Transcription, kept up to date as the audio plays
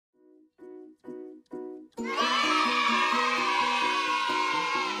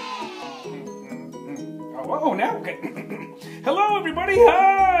Oh, now, okay. Hello, everybody.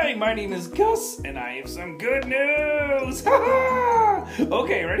 Hi, my name is Gus, and I have some good news.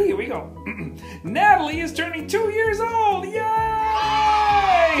 Okay, ready? Here we go. Natalie is turning 2 years old. Yay!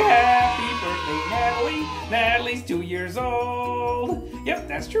 Happy birthday, Natalie. Natalie's 2 years old. Yep,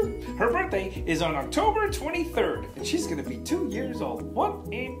 that's true. Her birthday is on October 23rd, and she's going to be 2 years old.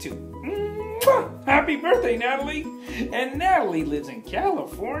 1 and 2. Happy birthday, Natalie! And Natalie lives in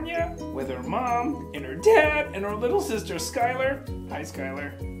California with her mom and her dad and her little sister Skylar. Hi,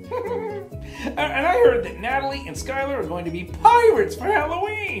 Skylar. And I heard that Natalie and Skylar are going to be pirates for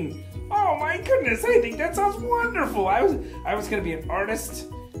Halloween. Oh my goodness, I think that sounds wonderful. I was going to be an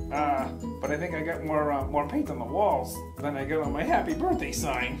artist, but I think I got more paint on the walls than I got on my happy birthday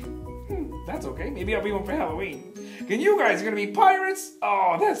sign. That's okay. Maybe I'll be one for Halloween. And you guys are going to be pirates?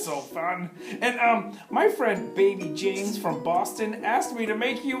 Oh, that's so fun. And my friend Baby James from Boston asked me to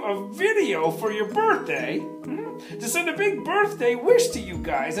make you a video for your birthday. To send a big birthday wish to you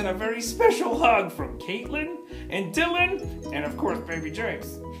guys and a very special hug from Caitlin and Dylan and of course Baby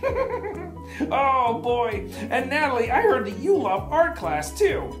James. Oh boy. And Natalie, I heard that you love art class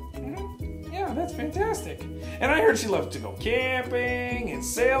too. Yeah, that's fantastic. And I heard she loves to go camping and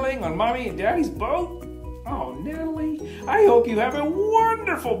sailing on Mommy and Daddy's boat. Oh, Natalie, I hope you have a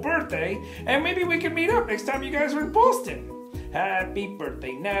wonderful birthday, and maybe we can meet up next time you guys are in Boston. Happy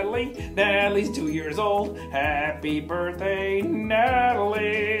birthday, Natalie. Natalie's 2 years old. Happy birthday,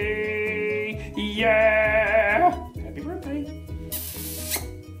 Natalie.